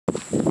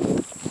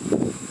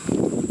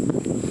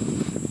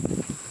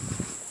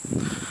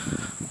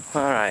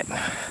Alright,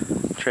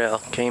 trail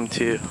came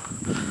to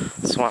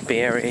swampy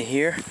area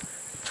here.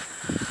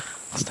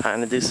 It's time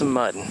to do some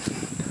mudding.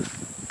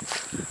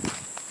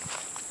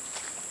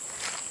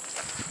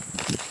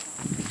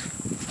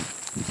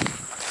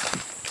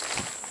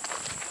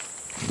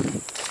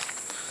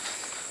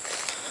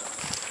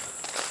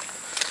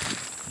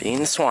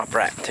 Being a swamp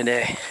rat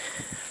today.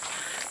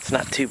 It's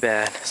not too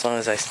bad as long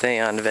as I stay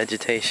on the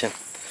vegetation.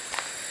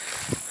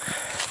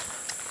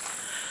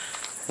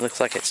 It looks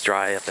like it's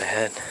dry up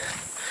ahead,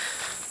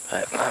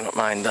 but I don't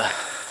mind the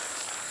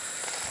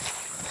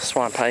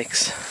swamp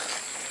hikes.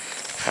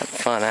 Kind of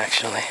fun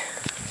actually.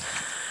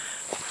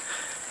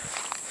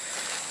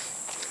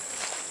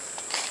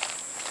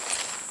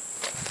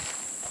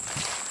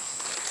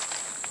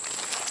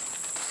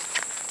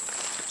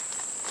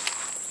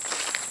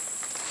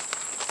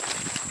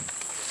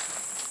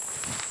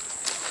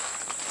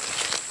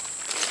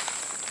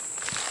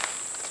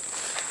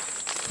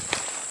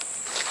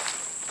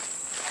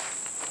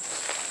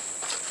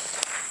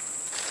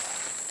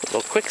 A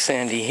little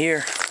quicksandy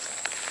here.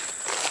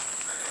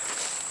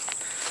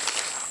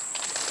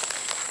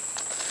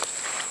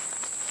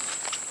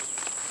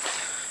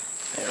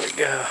 There we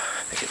go.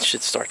 I think it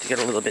should start to get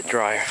a little bit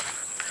drier.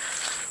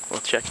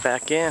 We'll check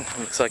back in. It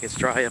looks like it's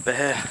dry up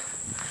ahead.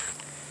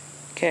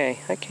 Okay,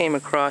 I came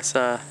across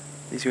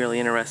these really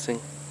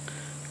interesting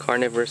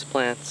carnivorous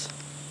plants.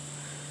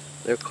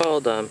 They're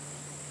called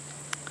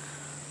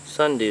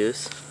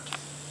sundews.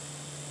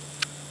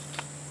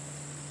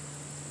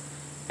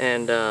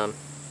 And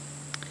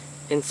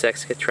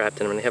insects get trapped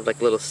in them, and they have like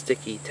little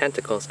sticky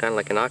tentacles, kind of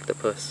like an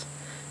octopus.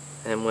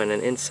 And when an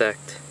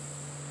insect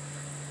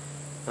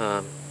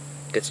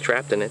gets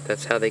trapped in it,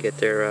 that's how they get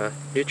their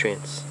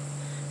nutrients.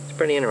 It's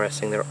pretty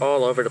interesting. They're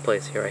all over the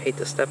place here. I hate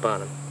to step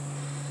on them,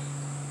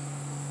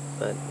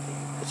 but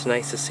it's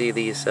nice to see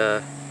these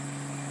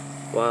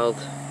wild.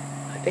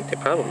 I think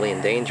they're probably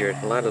endangered.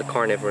 A lot of the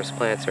carnivorous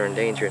plants are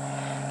endangered.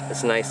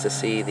 It's nice to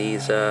see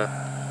these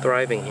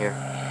thriving here.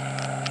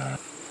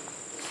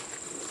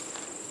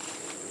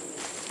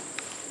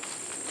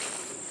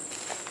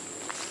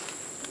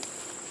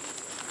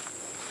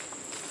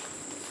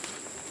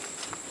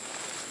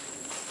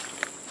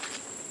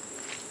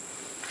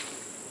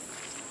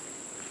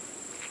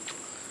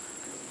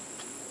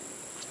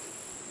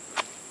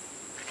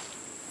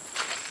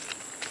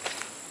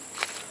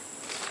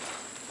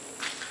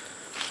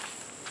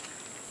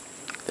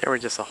 There were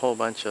just a whole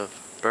bunch of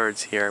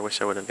birds here. I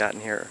wish I would have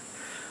gotten here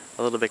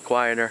a little bit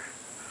quieter.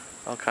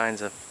 All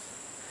kinds of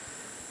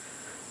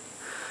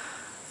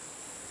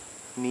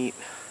neat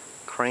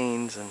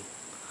cranes and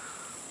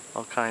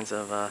all kinds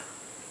of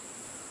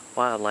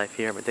wildlife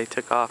here, but they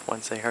took off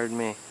once they heard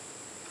me.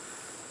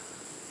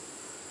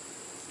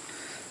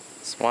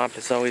 Swamp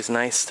is always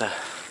nice to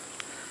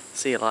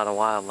see a lot of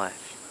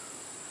wildlife.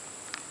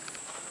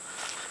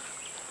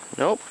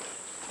 Nope.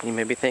 You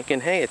may be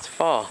thinking, hey, it's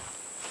fall.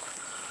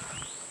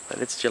 But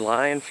it's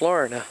July in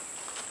Florida.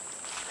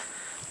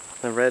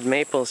 The red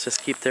maples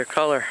just keep their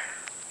color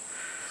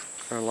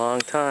for a long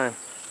time.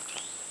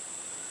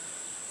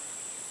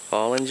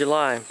 Fall in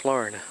July in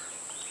Florida.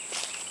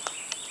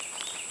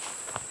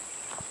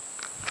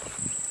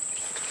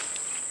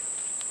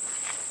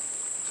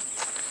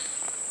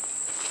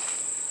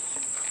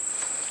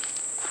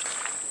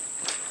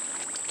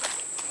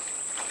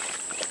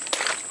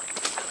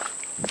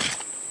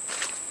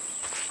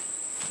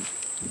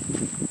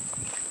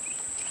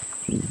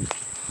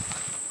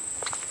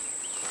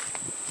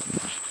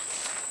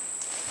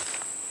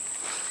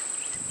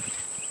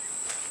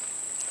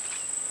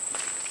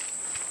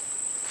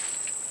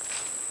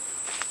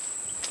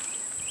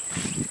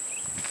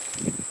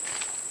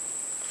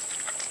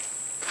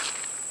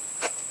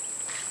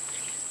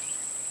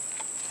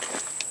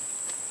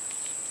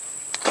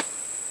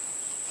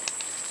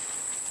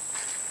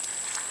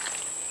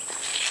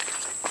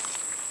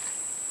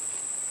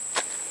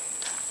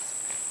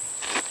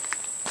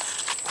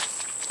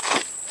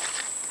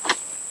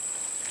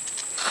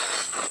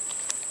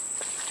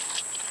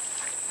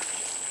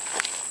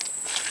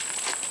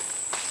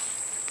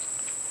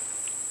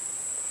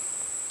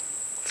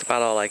 That's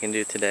about all I can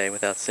do today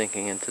without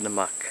sinking into the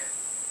muck.